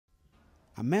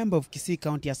A member of Kisii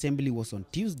County Assembly was on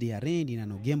Tuesday arraigned in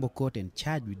an Ogembo court and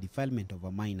charged with defilement of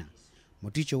a minor.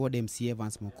 Moticho Ward MCA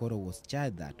Evans Mokoro was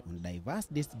charged that on diverse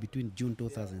dates between June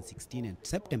 2016 and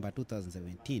September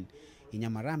 2017 in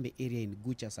Nyamarambe area in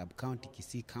Gucha South County,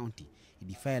 Kisii County, he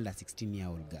defiled a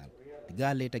 16-year-old girl. The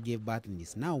girl later gave birth and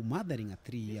is now mothering a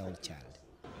 3-year-old child.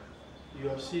 You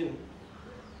have seen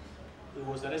he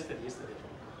was arrested yesterday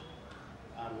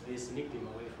and they sneaked him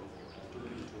away from court and took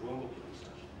him to Ogembo police station.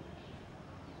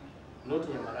 Not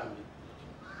Nyamarambe,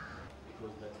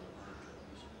 because that's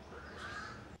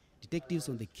Detectives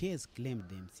on the case claimed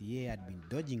the MCA had been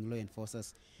dodging law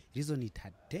enforcers, reason it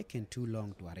had taken too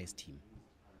long to arrest him.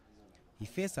 He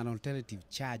faced an alternative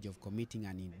charge of committing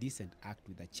an indecent act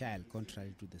with a child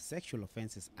contrary to the Sexual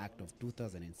Offences Act of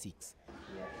 2006.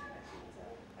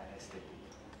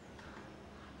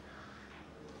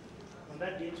 On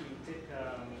that date, we take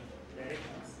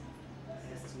directions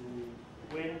as to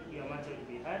when your matter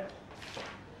will be heard.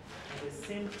 At the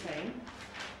same time,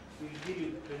 we deal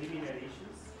with preliminary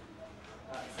issues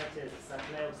such as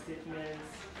supply of statements,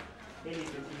 any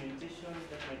documentation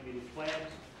that might be required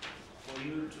for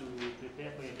you to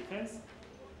prepare for your defense.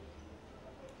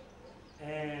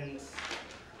 And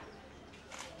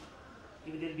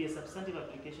if there will be a substantive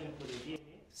application for the DNA.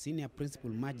 Senior Principal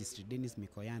Magistrate Denis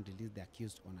Mikoyan released the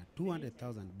accused on a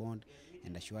 200,000 bond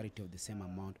and a surety of the same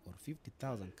amount or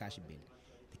 50,000 cash bail.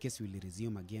 The case will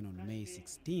resume again on May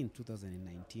 16,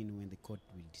 2019 when the court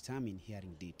will determine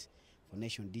hearing date. For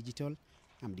Nation Digital,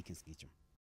 I'm Kisii County.